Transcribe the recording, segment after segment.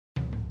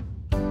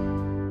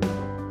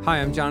Hi,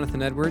 I'm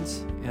Jonathan Edwards,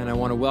 and I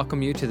want to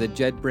welcome you to the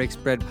Jed Breaks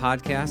Bread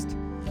podcast.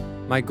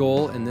 My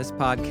goal in this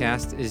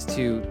podcast is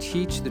to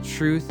teach the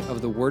truth of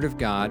the Word of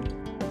God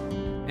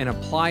and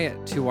apply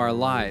it to our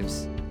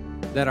lives,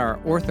 that our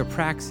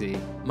orthopraxy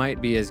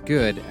might be as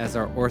good as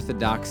our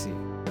orthodoxy.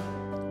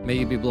 May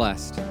you be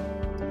blessed.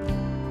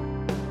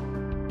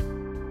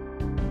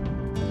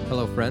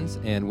 Hello, friends,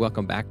 and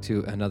welcome back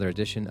to another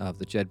edition of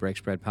the Jed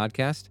Breaks Bread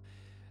podcast.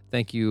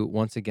 Thank you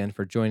once again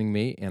for joining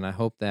me, and I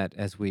hope that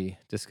as we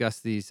discuss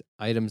these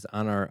items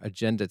on our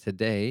agenda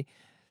today,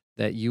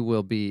 that you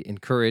will be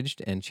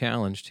encouraged and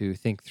challenged to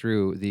think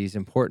through these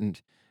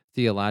important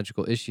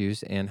theological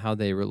issues and how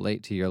they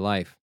relate to your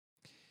life.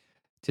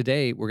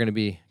 Today, we're going to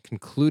be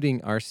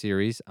concluding our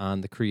series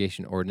on the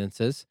creation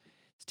ordinances.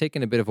 It's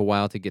taken a bit of a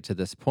while to get to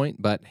this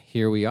point, but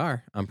here we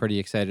are. I'm pretty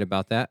excited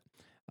about that.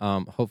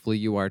 Hopefully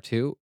you are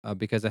too,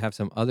 because I have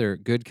some other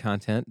good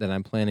content that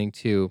I'm planning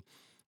to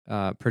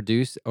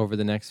produce over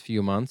the next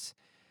few months.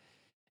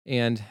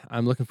 And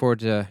I'm looking forward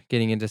to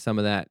getting into some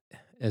of that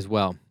as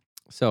well.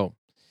 So,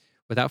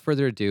 without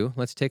further ado,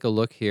 let's take a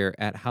look here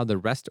at how the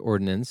rest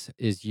ordinance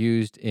is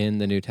used in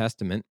the New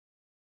Testament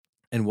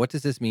and what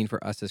does this mean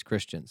for us as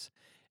Christians.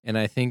 And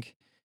I think,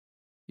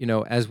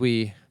 as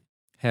we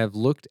have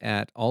looked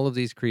at all of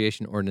these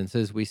creation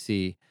ordinances, we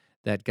see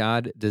that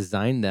God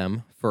designed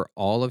them for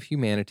all of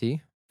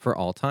humanity for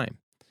all time.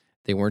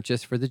 They weren't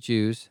just for the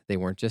Jews. They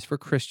weren't just for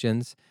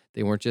Christians.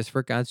 They weren't just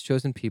for God's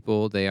chosen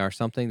people. They are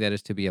something that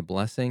is to be a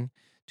blessing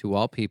to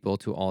all people,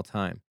 to all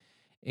time.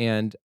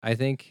 And I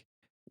think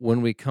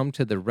when we come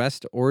to the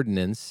rest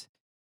ordinance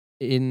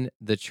in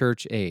the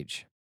church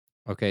age,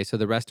 okay, so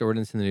the rest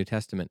ordinance in the New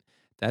Testament,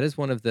 that is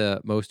one of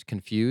the most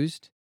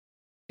confused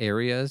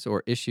areas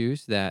or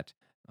issues that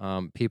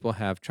people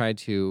have tried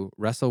to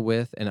wrestle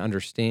with and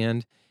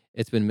understand.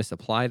 It's been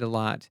misapplied a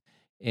lot.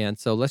 And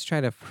so let's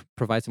try to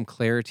provide some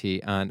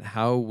clarity on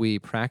how we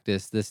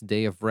practice this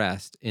day of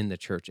rest in the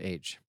church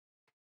age.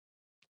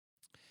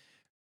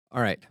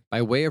 All right,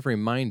 by way of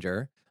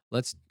reminder,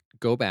 let's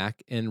go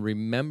back and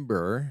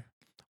remember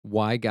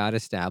why God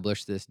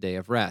established this day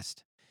of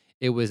rest.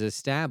 It was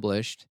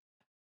established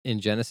in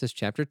Genesis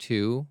chapter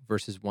 2,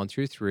 verses 1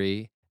 through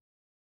 3,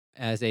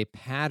 as a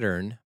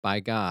pattern by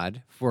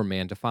God for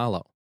man to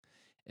follow.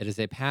 It is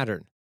a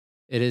pattern.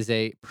 It is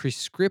a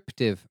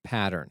prescriptive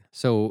pattern.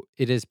 So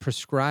it is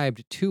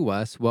prescribed to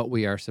us what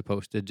we are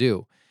supposed to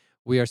do.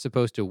 We are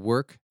supposed to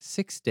work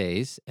 6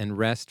 days and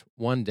rest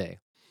 1 day.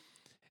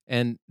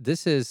 And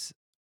this is,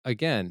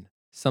 again,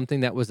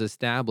 something that was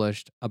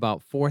established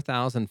about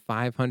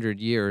 4,500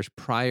 years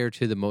prior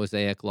to the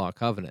Mosaic Law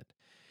Covenant.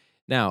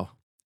 Now,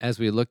 as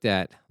we looked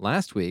at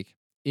last week,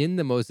 in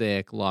the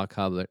Mosaic Law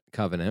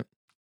Covenant,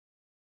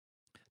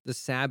 the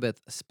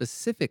Sabbath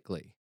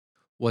specifically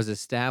was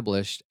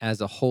established as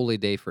a holy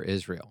day for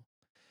Israel.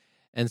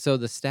 And so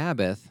the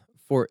Sabbath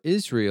for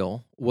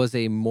Israel was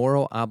a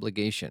moral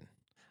obligation.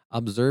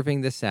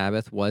 Observing the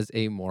Sabbath was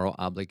a moral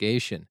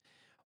obligation.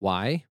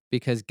 Why?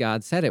 Because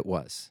God said it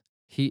was.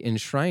 He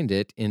enshrined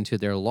it into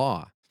their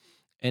law.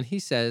 And he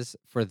says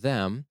for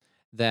them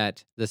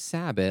that the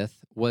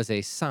Sabbath was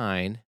a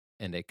sign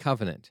and a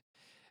covenant.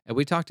 And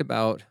we talked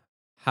about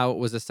how it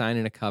was a sign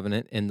and a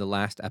covenant in the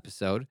last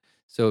episode.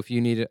 So if you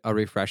need a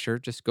refresher,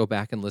 just go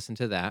back and listen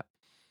to that.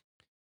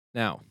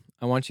 Now,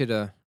 I want you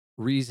to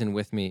reason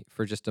with me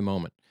for just a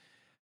moment.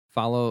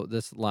 Follow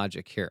this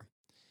logic here.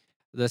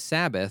 The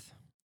Sabbath,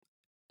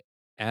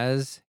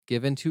 as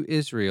given to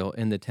Israel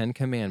in the Ten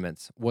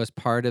Commandments, was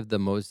part of the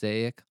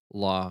Mosaic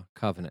Law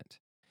Covenant.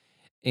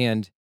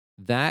 And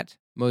that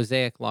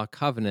Mosaic Law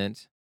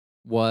Covenant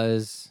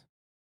was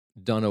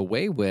done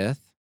away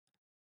with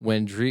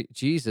when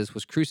Jesus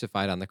was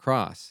crucified on the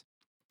cross.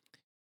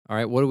 All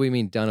right, what do we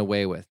mean done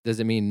away with? Does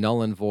it mean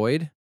null and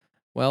void?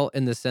 Well,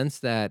 in the sense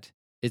that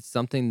it's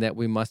something that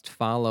we must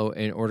follow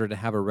in order to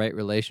have a right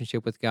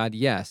relationship with God,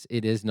 yes,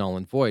 it is null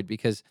and void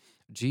because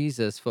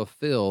Jesus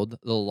fulfilled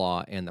the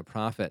law and the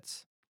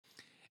prophets.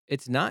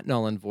 It's not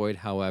null and void,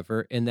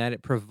 however, in that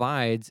it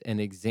provides an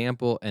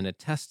example and a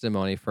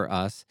testimony for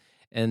us,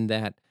 and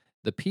that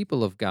the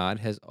people of God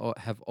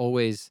have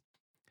always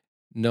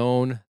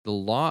known the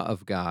law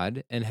of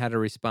God and had a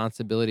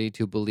responsibility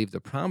to believe the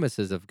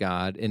promises of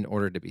God in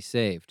order to be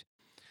saved.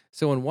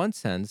 So, in one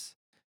sense,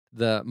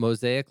 the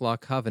Mosaic Law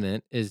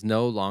Covenant is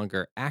no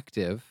longer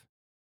active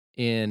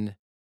in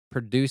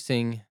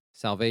producing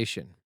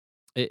salvation.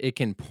 It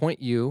can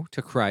point you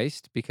to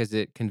Christ because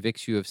it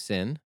convicts you of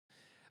sin,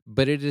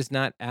 but it is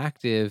not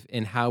active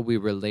in how we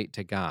relate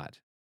to God.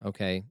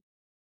 Okay.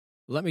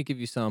 Let me give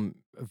you some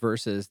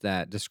verses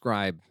that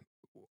describe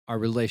our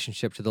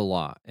relationship to the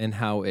law and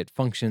how it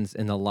functions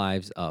in the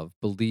lives of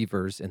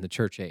believers in the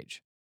church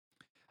age.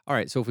 All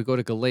right. So if we go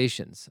to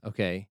Galatians,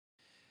 okay,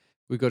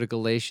 we go to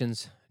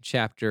Galatians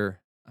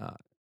chapter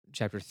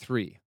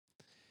 3.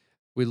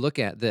 We look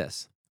at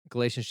this,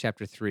 Galatians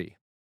chapter 3,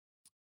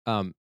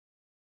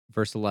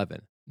 verse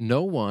 11.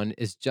 No one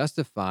is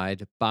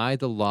justified by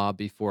the law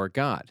before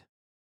God,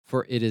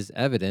 for it is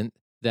evident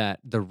that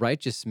the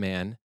righteous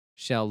man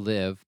shall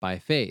live by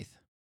faith.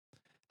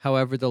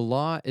 However, the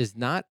law is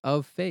not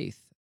of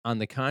faith. On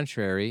the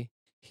contrary,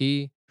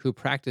 he who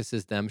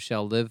practices them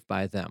shall live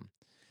by them.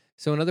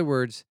 So, in other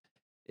words,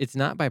 it's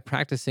not by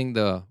practicing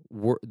the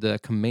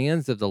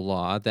commands of the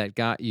law that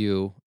got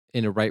you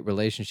in a right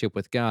relationship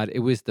with God. It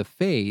was the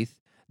faith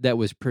that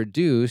was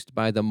produced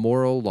by the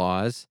moral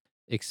laws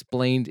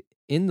explained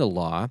in the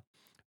law,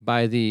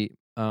 by the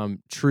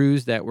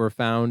truths that were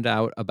found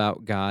out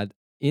about God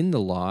in the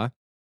law,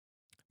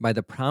 by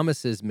the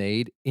promises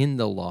made in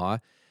the law.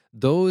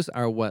 Those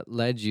are what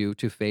led you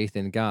to faith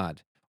in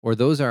God. Or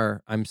those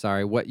are, I'm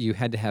sorry, what you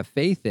had to have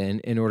faith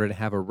in order to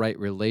have a right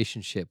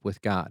relationship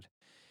with God.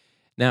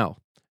 Now,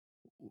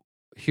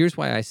 here's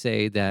why I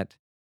say that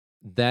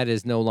that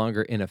is no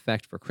longer in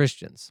effect for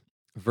Christians.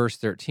 Verse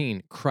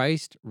 13,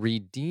 Christ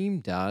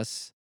redeemed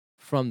us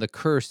from the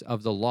curse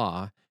of the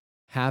law,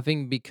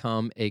 having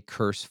become a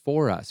curse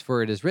for us.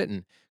 For it is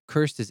written,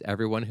 cursed is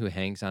everyone who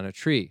hangs on a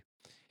tree,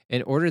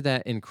 in order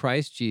that in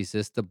Christ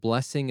Jesus the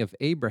blessing of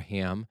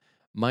Abraham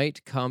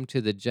might come to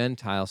the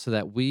Gentiles, so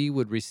that we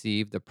would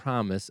receive the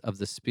promise of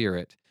the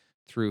Spirit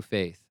through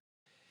faith.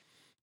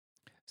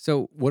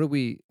 So what do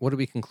we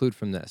conclude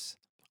from this?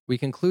 We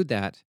conclude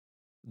that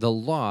the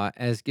law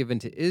as given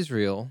to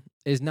Israel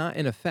is not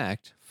in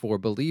effect for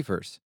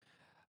believers.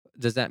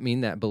 Does that mean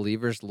that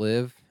believers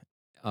live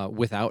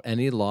without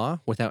any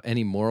law, without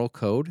any moral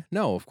code?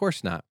 No, of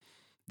course not.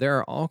 There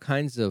are all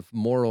kinds of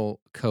moral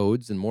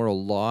codes and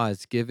moral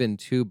laws given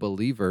to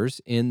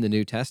believers in the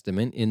New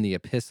Testament, in the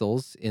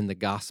epistles, in the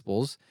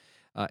Gospels,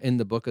 in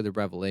the book of the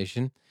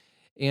Revelation.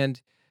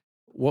 And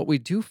what we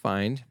do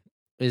find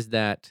is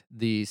that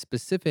the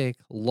specific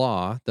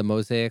law, the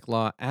Mosaic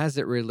law, as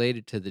it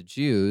related to the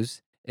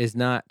Jews, is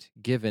not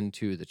given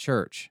to the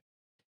church.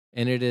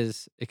 And it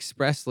is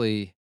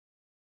expressly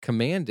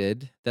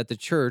commanded that the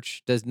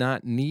church does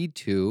not need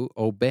to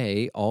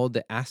obey all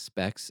the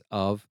aspects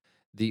of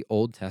the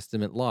Old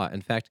Testament law.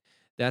 In fact,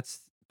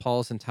 that's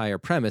Paul's entire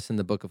premise in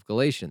the book of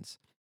Galatians.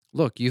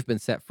 Look, you've been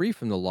set free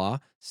from the law.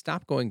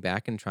 Stop going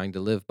back and trying to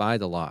live by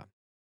the law.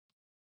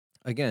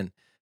 Again,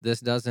 this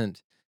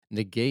doesn't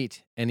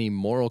negate any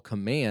moral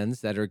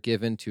commands that are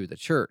given to the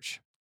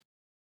church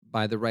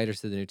by the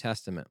writers of the New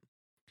Testament.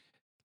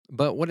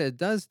 But what it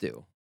does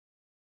do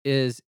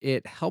is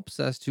it helps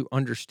us to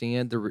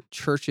understand the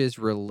church's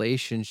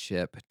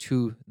relationship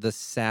to the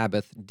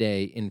Sabbath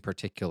day in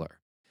particular.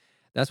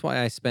 That's why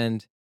I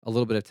spend a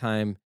little bit of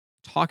time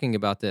talking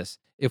about this.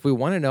 If we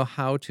want to know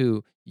how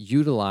to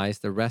utilize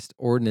the rest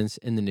ordinance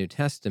in the New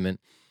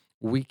Testament,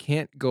 we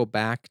can't go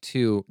back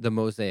to the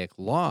Mosaic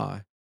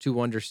law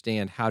to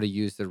understand how to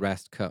use the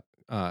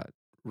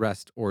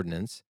rest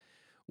ordinance.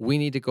 We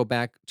need to go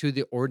back to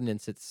the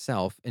ordinance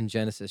itself in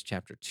Genesis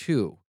chapter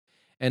 2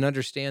 and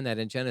understand that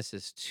in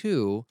Genesis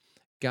 2,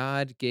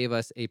 God gave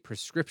us a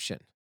prescription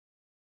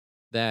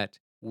that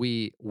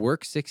we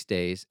work 6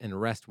 days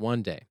and rest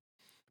one day.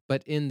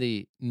 But in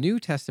the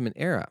New Testament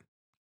era,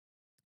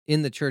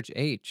 in the church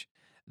age,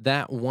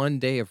 that one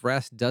day of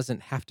rest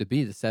doesn't have to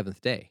be the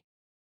seventh day.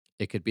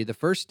 It could be the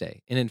first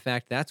day. And in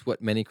fact, that's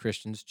what many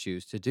Christians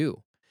choose to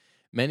do.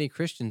 Many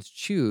Christians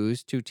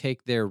choose to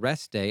take their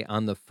rest day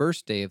on the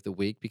first day of the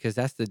week because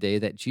that's the day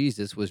that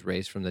Jesus was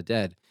raised from the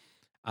dead.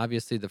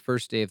 Obviously, the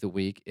first day of the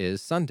week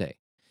is Sunday.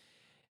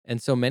 And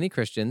so many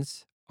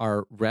Christians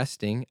are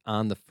resting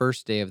on the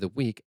first day of the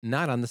week,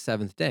 not on the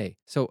seventh day.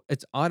 So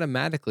it's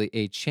automatically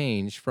a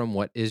change from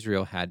what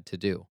Israel had to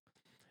do.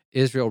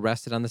 Israel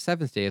rested on the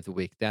seventh day of the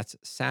week. That's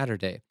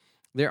Saturday.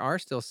 There are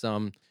still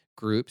some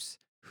groups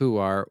who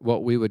are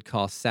what we would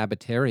call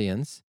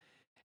Sabbatarians,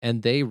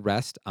 and they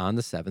rest on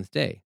the seventh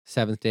day.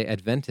 Seventh day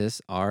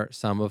Adventists are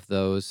some of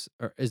those,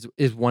 or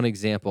is one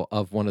example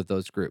of one of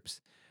those groups.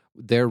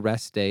 Their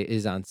rest day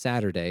is on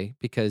Saturday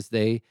because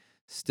they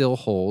still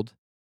hold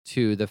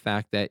to the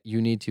fact that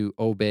you need to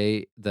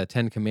obey the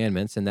Ten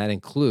Commandments, and that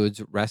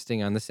includes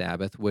resting on the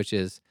Sabbath, which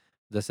is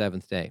the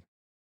seventh day.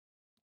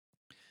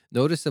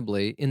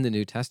 Noticeably, in the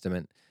New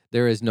Testament,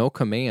 there is no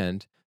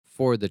command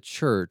for the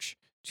church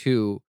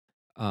to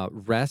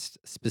rest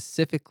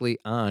specifically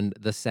on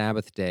the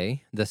Sabbath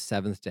day, the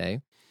seventh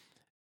day.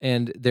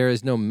 And there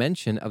is no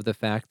mention of the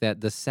fact that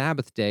the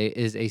Sabbath day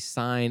is a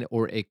sign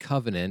or a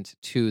covenant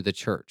to the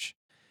church.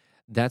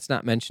 That's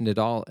not mentioned at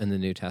all in the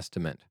New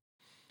Testament.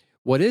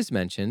 What is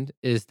mentioned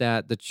is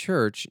that the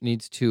church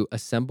needs to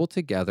assemble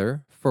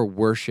together for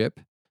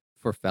worship,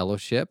 for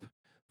fellowship,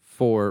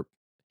 for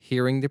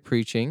hearing the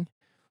preaching,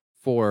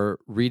 for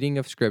reading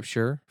of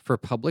scripture, for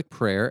public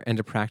prayer, and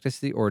to practice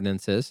the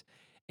ordinances.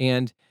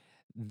 And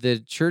the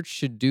church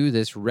should do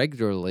this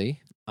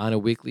regularly on a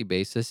weekly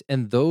basis.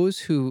 And those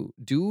who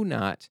do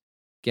not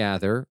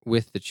gather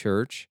with the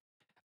church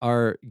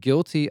are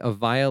guilty of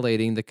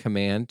violating the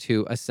command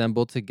to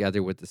assemble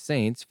together with the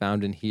saints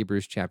found in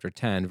Hebrews chapter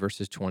 10,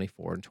 verses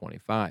 24 and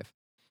 25.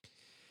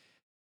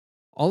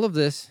 All of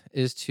this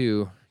is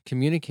to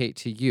communicate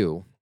to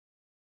you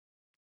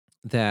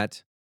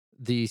that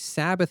the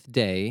Sabbath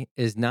day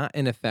is not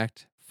in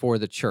effect for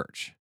the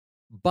church,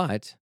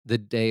 but the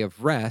day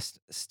of rest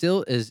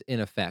still is in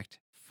effect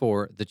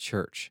for the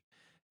church.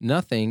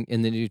 Nothing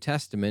in the New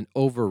Testament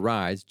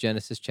overrides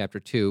Genesis chapter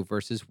 2,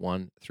 verses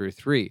 1 through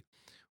 3.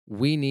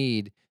 We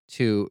need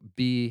to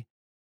be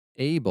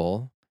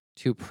able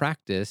to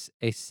practice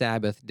a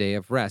Sabbath day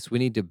of rest. We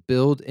need to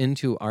build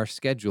into our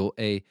schedule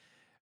a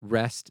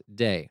rest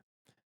day.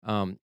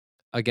 Um,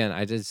 again,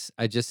 I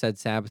just said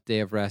Sabbath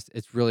day of rest.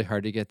 It's really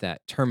hard to get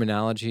that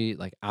terminology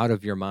like out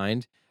of your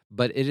mind,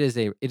 but it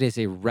is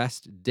a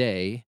rest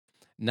day,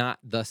 not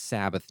the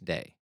Sabbath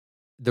day.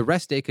 The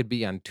rest day could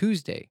be on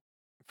Tuesday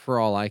for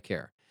all I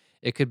care.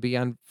 It could be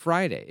on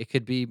Friday, it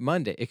could be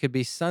Monday, it could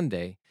be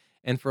Sunday,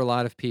 and for a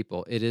lot of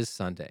people it is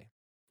Sunday.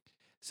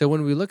 So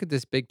when we look at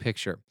this big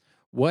picture,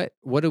 what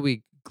do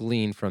we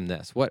glean from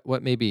this?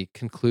 What maybe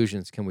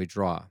conclusions can we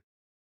draw?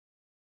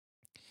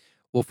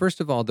 Well, first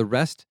of all,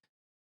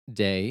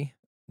 day,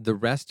 the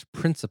rest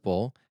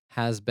principle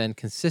has been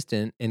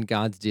consistent in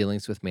God's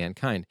dealings with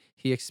mankind.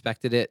 He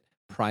expected it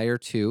prior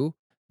to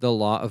the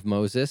law of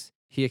Moses.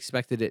 He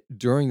expected it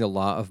during the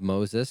law of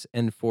Moses.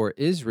 And for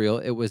Israel,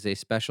 it was a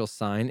special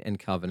sign and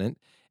covenant.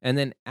 And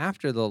then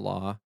after the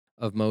law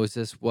of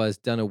Moses was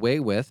done away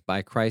with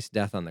by Christ's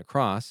death on the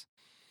cross,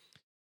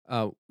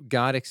 uh,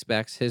 God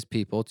expects his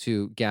people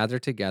to gather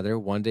together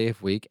one day a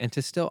week and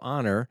to still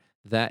honor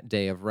that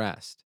day of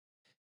rest.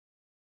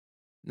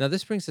 Now,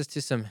 this brings us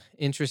to some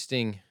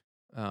interesting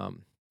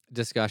um,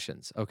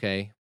 discussions.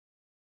 Okay.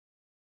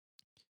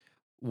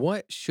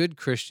 What should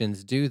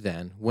Christians do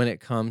then when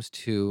it comes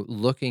to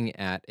looking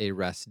at a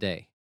rest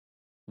day?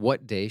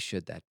 What day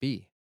should that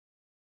be?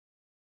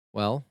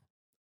 Well,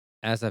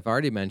 as I've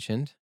already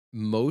mentioned,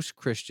 most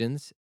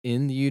Christians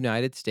in the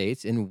United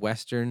States, in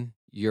Western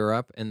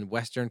Europe, and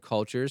Western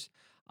cultures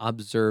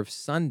observe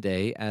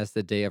Sunday as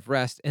the day of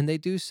rest, and they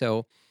do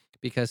so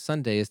because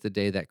Sunday is the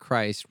day that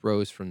Christ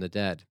rose from the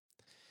dead.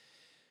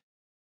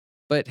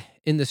 But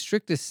in the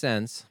strictest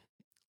sense,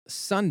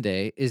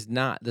 Sunday is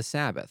not the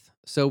Sabbath.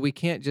 So we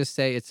can't just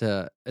say it's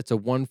a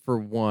one for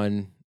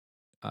one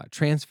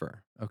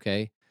transfer.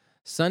 Okay,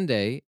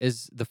 Sunday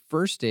is the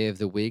first day of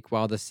the week,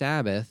 while the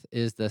Sabbath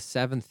is the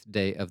seventh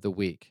day of the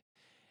week.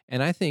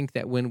 And I think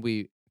that when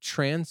we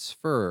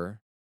transfer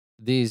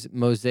these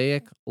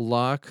Mosaic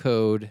law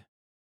code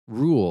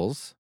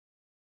rules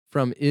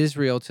from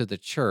Israel to the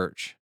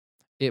church,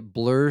 it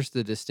blurs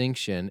the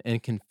distinction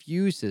and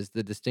confuses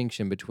the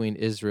distinction between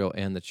Israel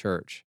and the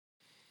church.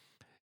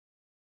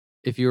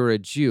 If you were a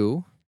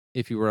Jew,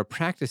 if you were a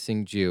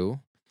practicing Jew,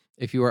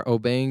 if you are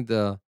obeying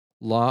the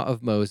law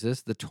of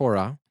Moses, the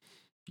Torah,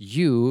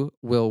 you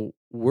will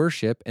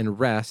worship and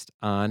rest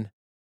on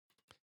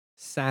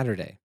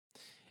Saturday.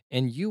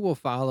 And you will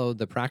follow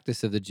the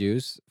practice of the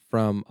Jews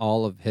from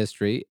all of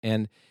history.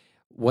 And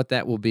what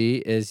that will be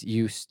is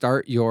you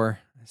start your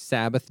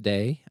Sabbath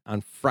day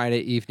on Friday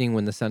evening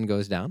when the sun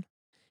goes down,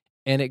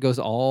 and it goes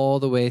all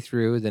the way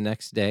through the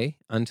next day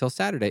until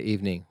Saturday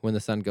evening when the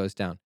sun goes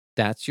down.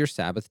 That's your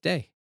Sabbath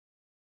day.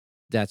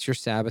 That's your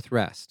Sabbath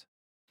rest.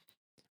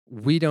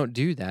 We don't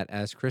do that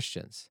as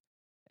Christians.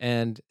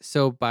 And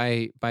so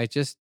by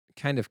just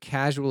kind of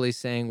casually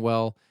saying,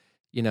 well,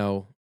 you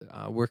know,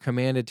 we're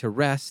commanded to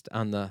rest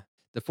on the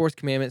fourth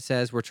commandment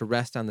says we're to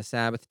rest on the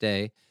Sabbath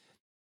day.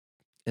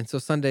 And so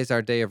Sunday's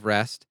our day of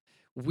rest.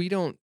 We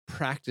don't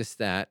practice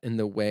that in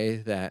the way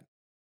that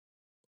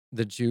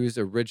the Jews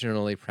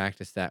originally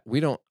practiced that. We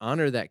don't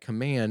honor that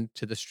command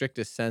to the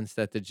strictest sense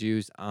that the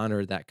Jews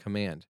honor that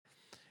command.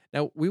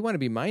 Now, we want to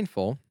be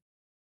mindful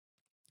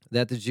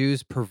that the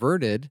Jews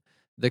perverted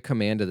the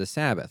command of the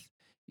Sabbath.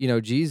 You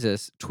know,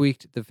 Jesus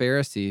tweaked the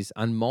Pharisees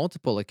on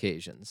multiple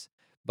occasions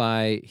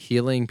by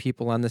healing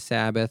people on the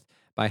Sabbath,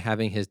 by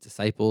having his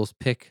disciples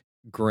pick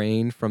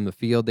grain from the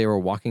field they were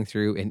walking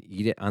through and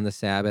eat it on the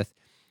Sabbath.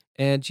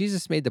 And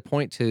Jesus made the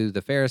point to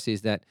the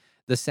Pharisees that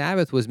the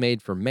Sabbath was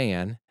made for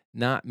man,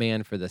 not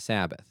man for the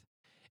Sabbath.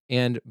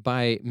 And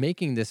by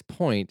making this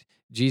point,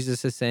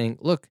 Jesus is saying,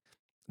 look,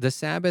 the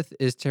Sabbath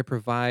is to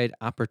provide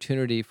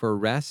opportunity for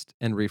rest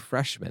and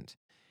refreshment.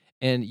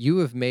 And you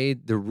have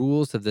made the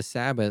rules of the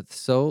Sabbath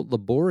so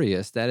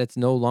laborious that it's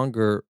no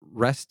longer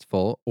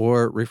restful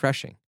or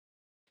refreshing.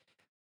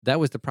 That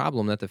was the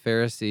problem that the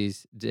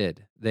Pharisees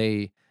did.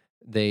 They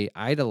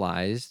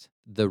idolized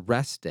the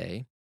rest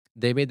day.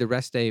 They made the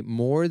rest day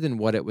more than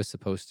what it was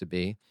supposed to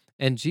be,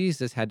 and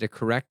Jesus had to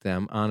correct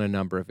them on a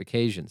number of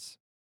occasions.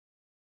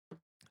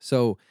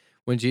 So,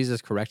 when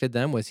Jesus corrected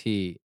them, was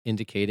he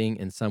indicating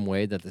in some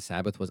way that the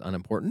Sabbath was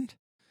unimportant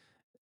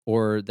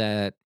or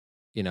that,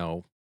 you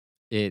know,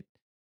 it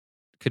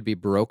could be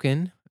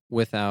broken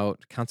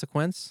without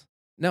consequence?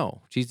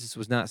 No, Jesus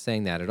was not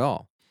saying that at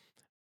all.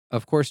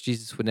 Of course,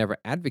 Jesus would never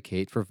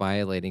advocate for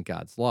violating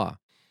God's law.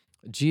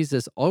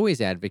 Jesus always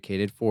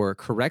advocated for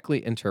correctly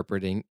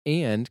interpreting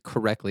and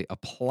correctly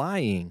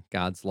applying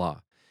God's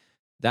law.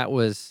 That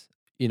was,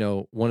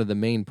 one of the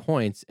main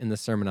points in the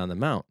Sermon on the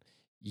Mount.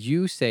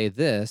 You say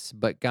this,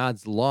 but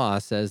God's law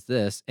says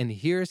this, and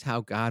here's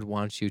how God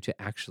wants you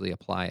to actually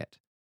apply it.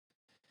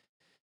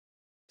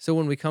 So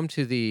when we come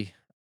to the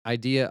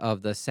idea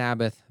of the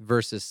Sabbath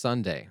versus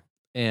Sunday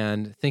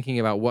and thinking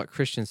about what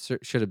Christians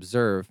should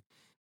observe,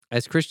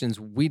 as Christians,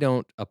 we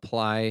don't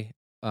apply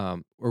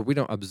or we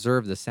don't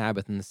observe the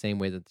Sabbath in the same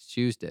way that the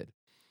Jews did.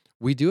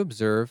 We do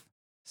observe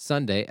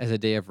Sunday as a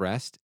day of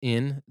rest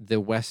in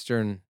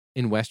Western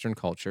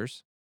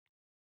cultures.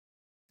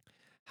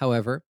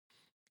 However,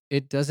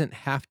 it doesn't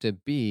have to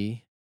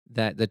be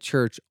that the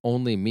church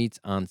only meets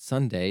on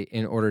Sunday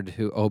in order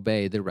to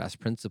obey the rest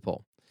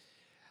principle.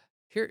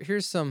 Here's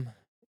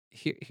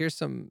here's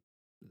some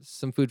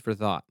food for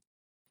thought.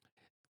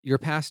 Your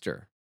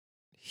pastor,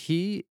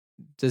 he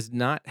does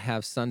not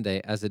have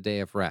Sunday as a day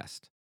of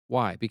rest.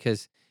 Why?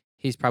 Because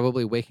he's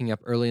probably waking up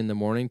early in the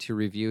morning to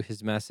review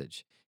his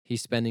message.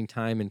 He's spending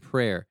time in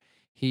prayer.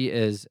 He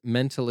is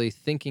mentally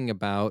thinking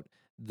about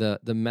the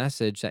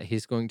message that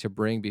he's going to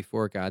bring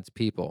before God's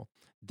people.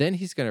 Then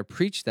he's going to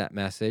preach that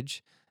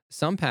message.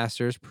 Some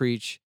pastors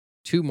preach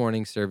two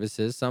morning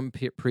services, some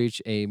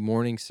preach a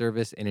morning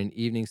service and an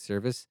evening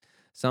service.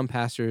 Some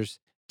pastors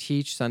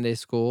teach Sunday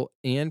school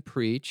and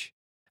preach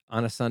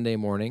on a Sunday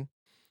morning.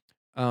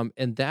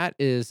 And that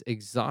is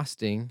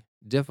exhausting,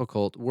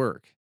 difficult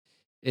work.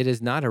 It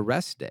is not a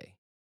rest day.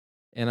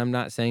 And I'm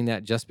not saying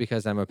that just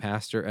because I'm a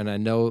pastor and I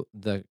know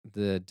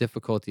the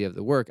difficulty of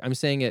the work. I'm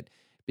saying it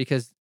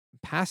because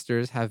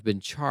pastors have been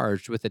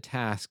charged with the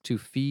task to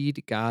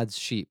feed God's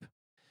sheep,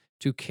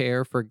 to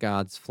care for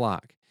God's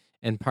flock.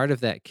 And part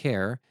of that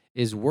care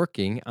is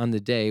working on the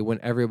day when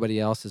everybody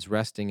else is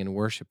resting and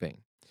worshiping.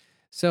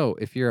 So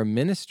if you're a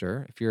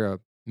minister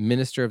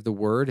of the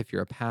word, if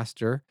you're a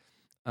pastor,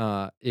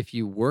 if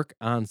you work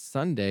on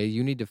Sunday,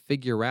 you need to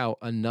figure out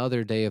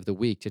another day of the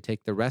week to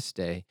take the rest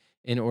day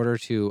in order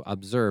to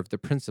observe the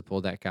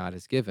principle that God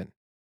has given.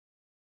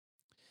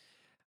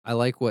 I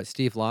like what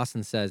Steve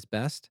Lawson says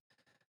best.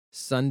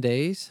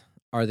 Sundays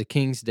are the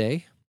king's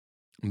day.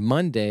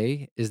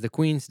 Monday is the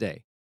queen's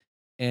day.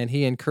 And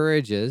he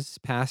encourages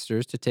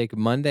pastors to take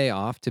Monday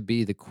off to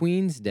be the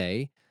queen's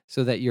day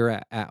so that you're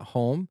at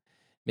home.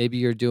 Maybe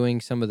you're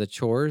doing some of the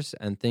chores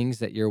and things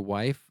that your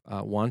wife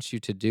wants you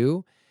to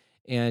do,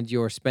 and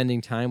you're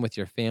spending time with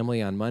your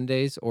family on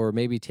Mondays, or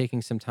maybe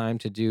taking some time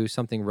to do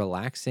something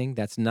relaxing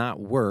that's not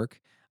work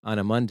on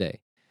a Monday.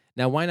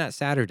 Now, why not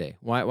Saturday?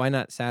 Why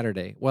not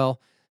Saturday? Well,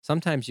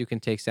 sometimes you can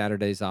take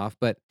Saturdays off,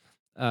 but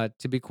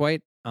to be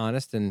quite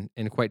honest and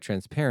quite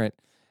transparent,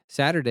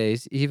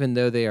 Saturdays, even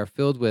though they are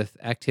filled with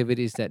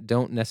activities that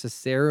don't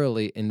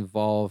necessarily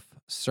involve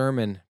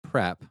sermon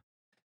prep,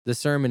 the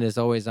sermon is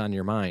always on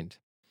your mind.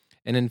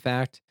 And in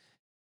fact,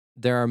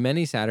 there are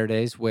many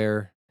Saturdays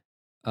where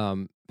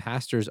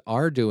pastors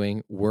are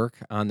doing work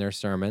on their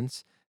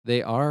sermons.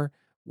 They are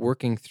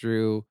working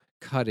through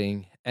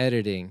cutting,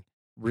 editing,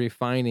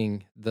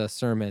 refining the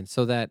sermon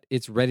so that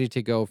it's ready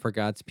to go for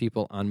God's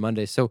people on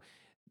Monday. So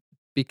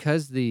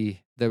because the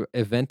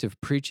event of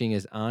preaching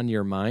is on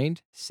your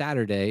mind,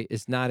 Saturday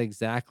is not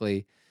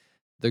exactly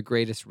the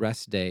greatest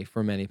rest day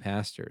for many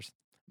pastors.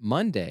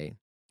 Monday,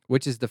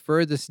 which is the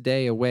furthest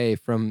day away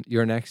from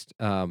your next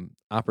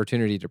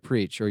opportunity to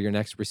preach or your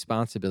next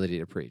responsibility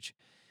to preach,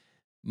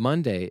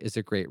 Monday is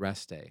a great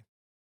rest day.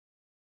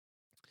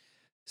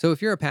 So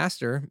if you're a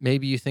pastor,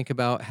 maybe you think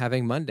about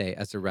having Monday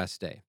as a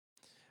rest day.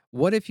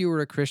 What if you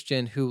were a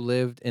Christian who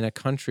lived in a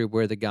country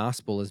where the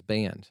gospel is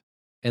banned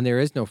and there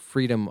is no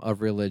freedom of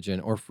religion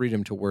or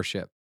freedom to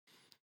worship?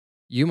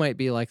 You might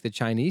be like the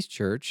Chinese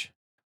church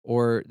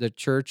or the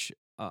church,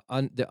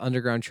 the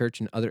underground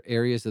church in other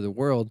areas of the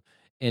world,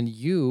 and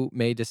you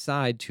may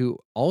decide to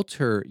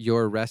alter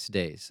your rest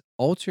days,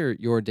 alter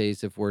your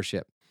days of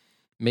worship.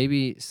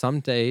 Maybe some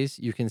days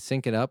you can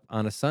sync it up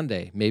on a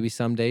Sunday. Maybe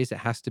some days it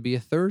has to be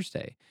a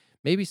Thursday.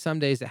 Maybe some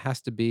days it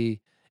has to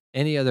be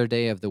any other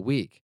day of the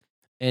week.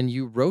 And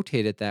you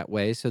rotate it that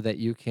way so that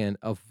you can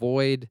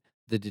avoid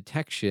the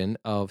detection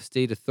of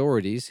state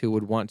authorities who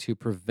would want to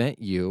prevent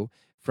you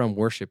from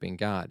worshiping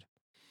God.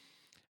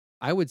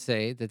 I would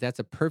say that that's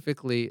a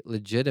perfectly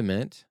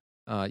legitimate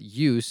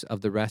use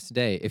of the rest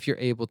day if you're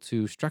able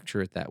to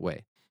structure it that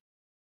way.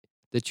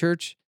 The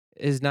church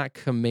is not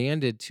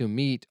commanded to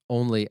meet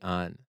only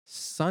on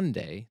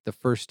Sunday, the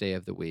first day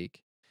of the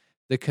week.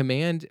 The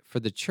command for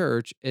the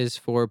church is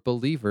for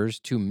believers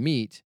to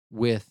meet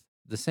with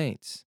the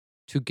saints,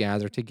 to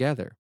gather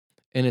together.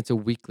 And it's a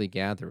weekly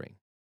gathering.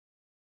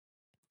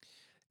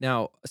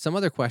 Now, some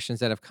other questions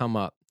that have come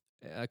up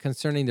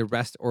concerning the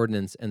rest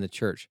ordinance in the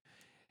church.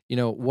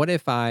 What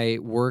if I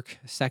work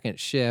second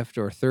shift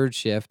or third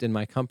shift and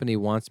my company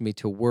wants me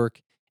to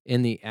work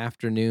in the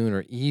afternoon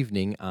or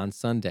evening on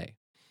Sunday?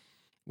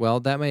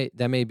 Well, that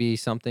may be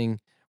something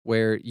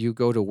where you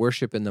go to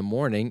worship in the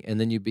morning and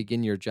then you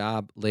begin your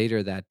job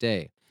later that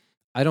day.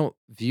 I don't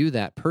view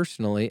that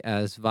personally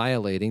as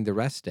violating the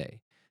rest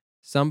day.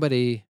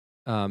 Somebody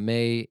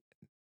may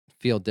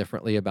feel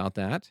differently about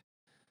that.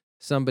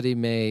 Somebody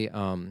may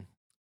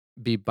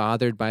be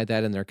bothered by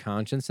that in their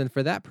conscience. And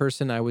for that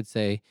person, I would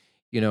say,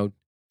 you know,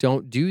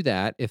 don't do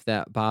that if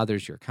that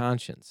bothers your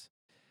conscience.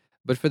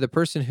 But for the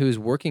person who's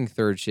working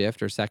third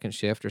shift or second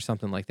shift or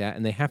something like that,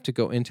 and they have to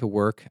go into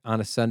work on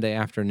a Sunday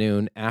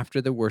afternoon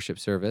after the worship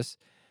service,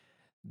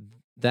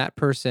 that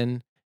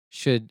person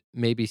should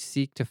maybe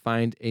seek to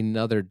find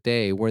another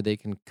day where they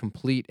can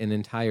complete an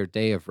entire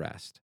day of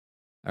rest.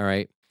 All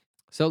right.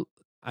 So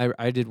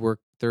I did work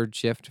third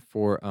shift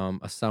for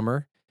a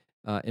summer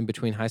in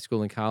between high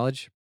school and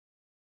college,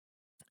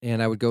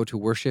 and I would go to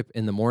worship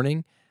in the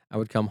morning. I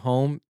would come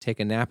home, take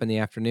a nap in the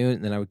afternoon,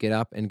 and then I would get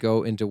up and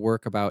go into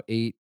work about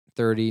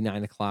 8:30,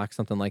 9 o'clock,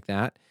 something like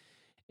that.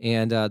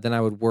 And then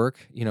I would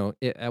work.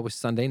 It was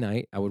Sunday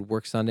night. I would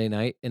work Sunday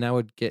night, and I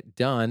would get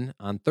done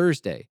on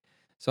Thursday.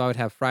 So I would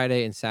have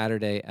Friday and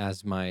Saturday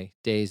as my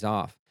days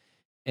off.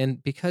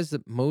 And because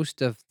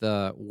most of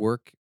the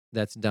work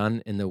that's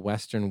done in the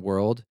Western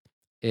world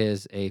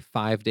is a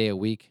 5 day a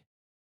week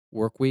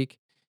work week,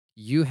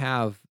 you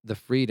have the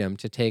freedom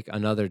to take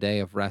another day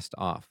of rest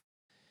off.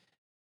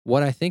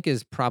 What I think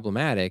is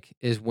problematic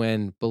is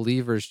when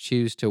believers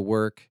choose to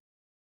work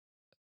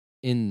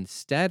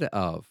instead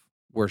of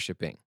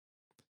worshiping.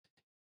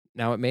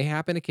 Now, it may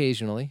happen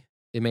occasionally.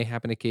 It may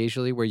happen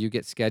occasionally where you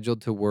get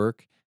scheduled to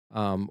work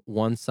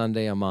one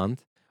Sunday a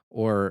month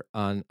or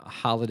on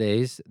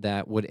holidays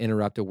that would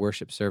interrupt a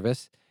worship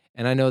service.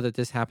 And I know that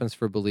this happens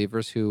for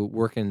believers who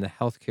work in the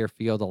healthcare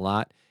field a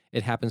lot.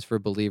 It happens for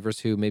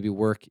believers who maybe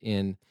work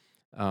in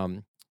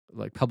um,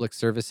 like public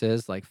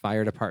services, like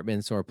fire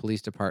departments or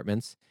police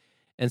departments.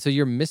 And so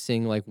you're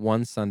missing like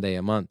one Sunday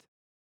a month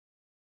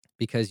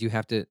because you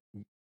have to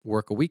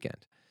work a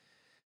weekend.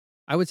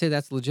 I would say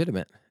that's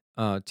legitimate.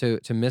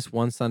 To miss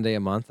one Sunday a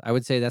month, I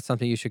would say that's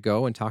something you should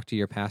go and talk to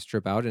your pastor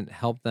about and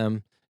help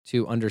them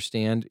to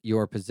understand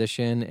your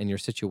position and your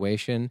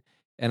situation.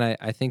 And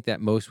I think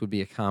that most would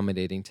be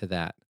accommodating to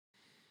that.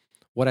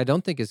 What I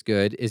don't think is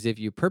good is if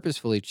you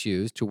purposefully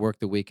choose to work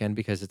the weekend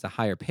because it's a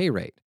higher pay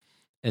rate,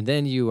 and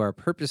then you are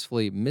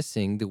purposefully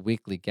missing the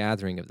weekly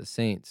gathering of the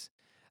saints.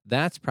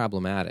 That's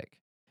problematic.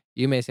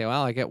 You may say,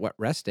 well, I get what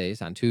rest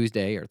days on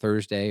Tuesday or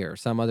Thursday or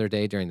some other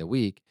day during the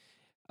week.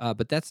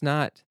 But that's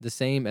not the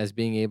same as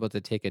being able to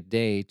take a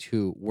day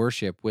to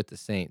worship with the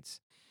saints.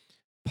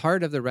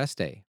 Part of the rest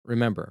day,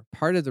 remember,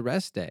 part of the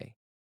rest day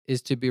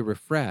is to be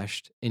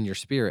refreshed in your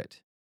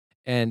spirit.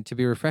 And to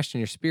be refreshed in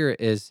your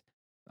spirit is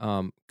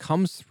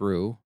comes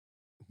through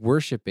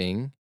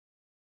worshiping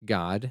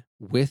God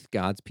with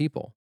God's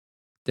people.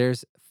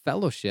 There's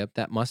fellowship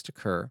that must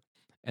occur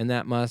and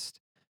that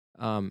must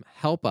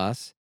help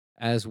us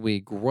as we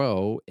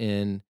grow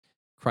in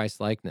Christ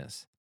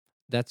likeness.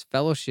 That's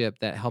fellowship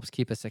that helps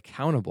keep us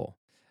accountable.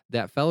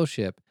 That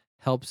fellowship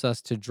helps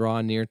us to draw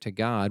near to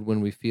God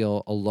when we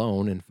feel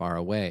alone and far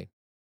away.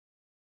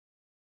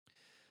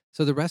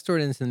 So, the rest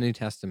ordinance in the New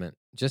Testament,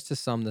 just to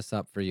sum this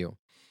up for you,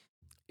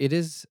 it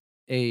is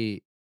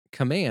a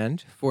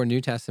command for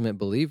New Testament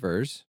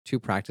believers to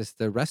practice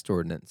the rest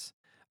ordinance,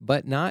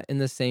 but not in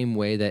the same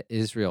way that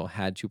Israel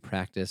had to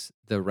practice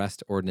the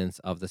rest ordinance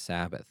of the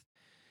Sabbath.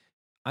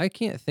 I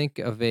can't think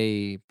of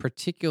a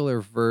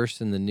particular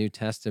verse in the New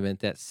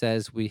Testament that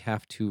says we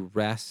have to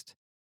rest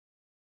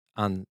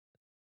on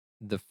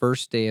the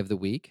first day of the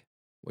week,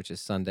 which is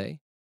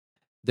Sunday.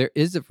 There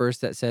is a verse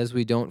that says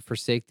we don't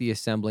forsake the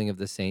assembling of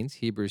the saints,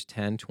 Hebrews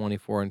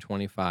 10:24 and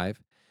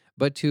 25.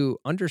 But to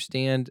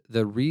understand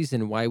the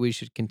reason why we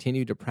should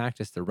continue to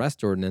practice the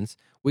rest ordinance,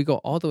 we go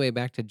all the way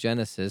back to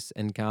Genesis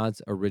and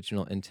God's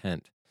original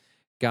intent.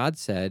 God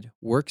said,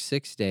 work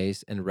 6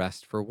 days and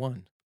rest for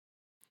one.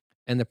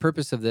 And the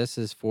purpose of this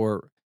is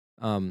for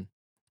um,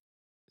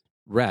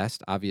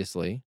 rest,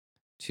 obviously,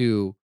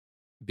 to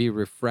be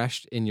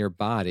refreshed in your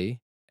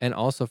body, and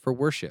also for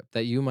worship,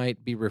 that you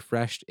might be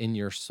refreshed in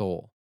your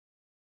soul.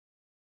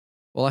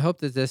 Well, I hope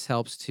that this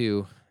helps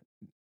to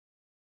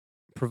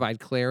provide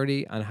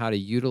clarity on how to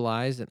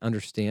utilize and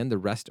understand the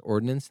rest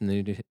ordinance in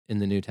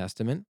the New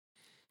Testament.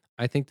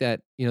 I think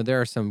that there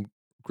are some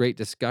great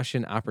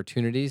discussion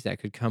opportunities that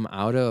could come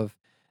out of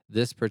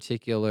this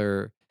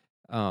particular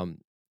um,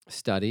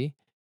 study,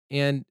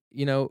 and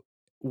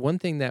one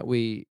thing that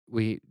we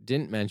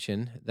didn't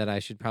mention that I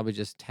should probably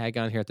just tag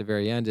on here at the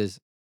very end is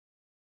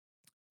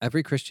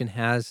every Christian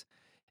has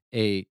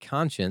a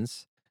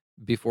conscience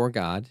before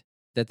God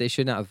that they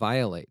should not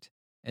violate.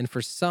 And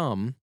for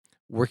some,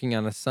 working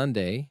on a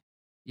Sunday,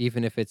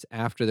 even if it's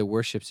after the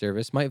worship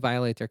service, might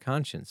violate their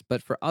conscience.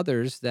 But for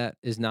others, that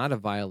is not a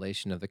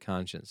violation of the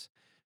conscience.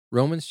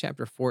 Romans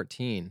chapter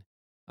 14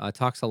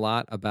 talks a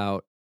lot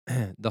about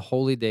the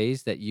holy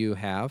days that you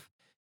have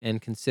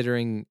and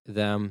considering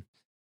them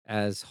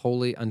as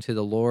holy unto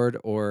the Lord,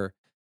 or,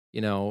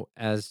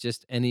 as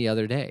just any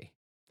other day.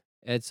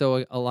 And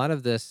so a lot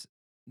of this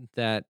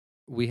that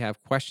we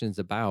have questions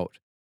about,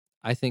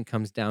 I think,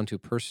 comes down to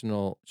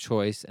personal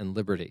choice and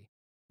liberty.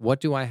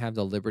 What do I have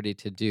the liberty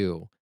to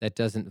do that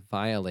doesn't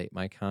violate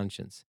my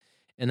conscience?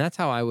 And that's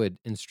how I would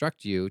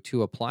instruct you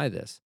to apply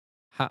this.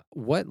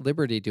 What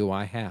liberty do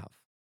I have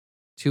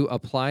to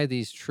apply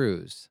these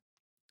truths?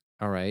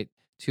 All right.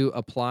 To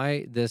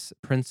apply this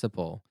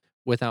principle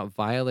without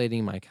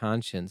violating my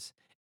conscience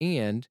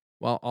and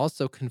while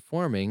also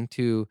conforming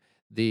to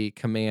the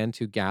command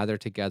to gather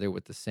together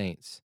with the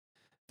saints.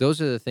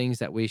 Those are the things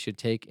that we should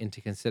take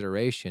into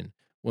consideration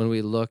when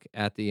we look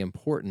at the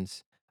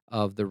importance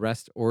of the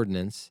rest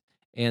ordinance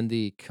and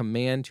the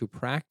command to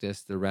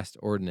practice the rest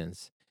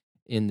ordinance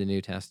in the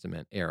New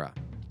Testament era.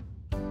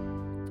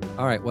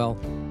 All right. Well,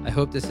 I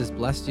hope this has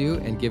blessed you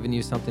and given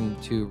you something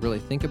to really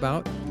think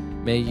about.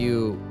 May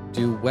you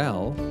do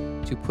well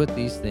to put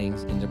these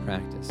things into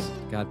practice.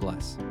 God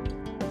bless.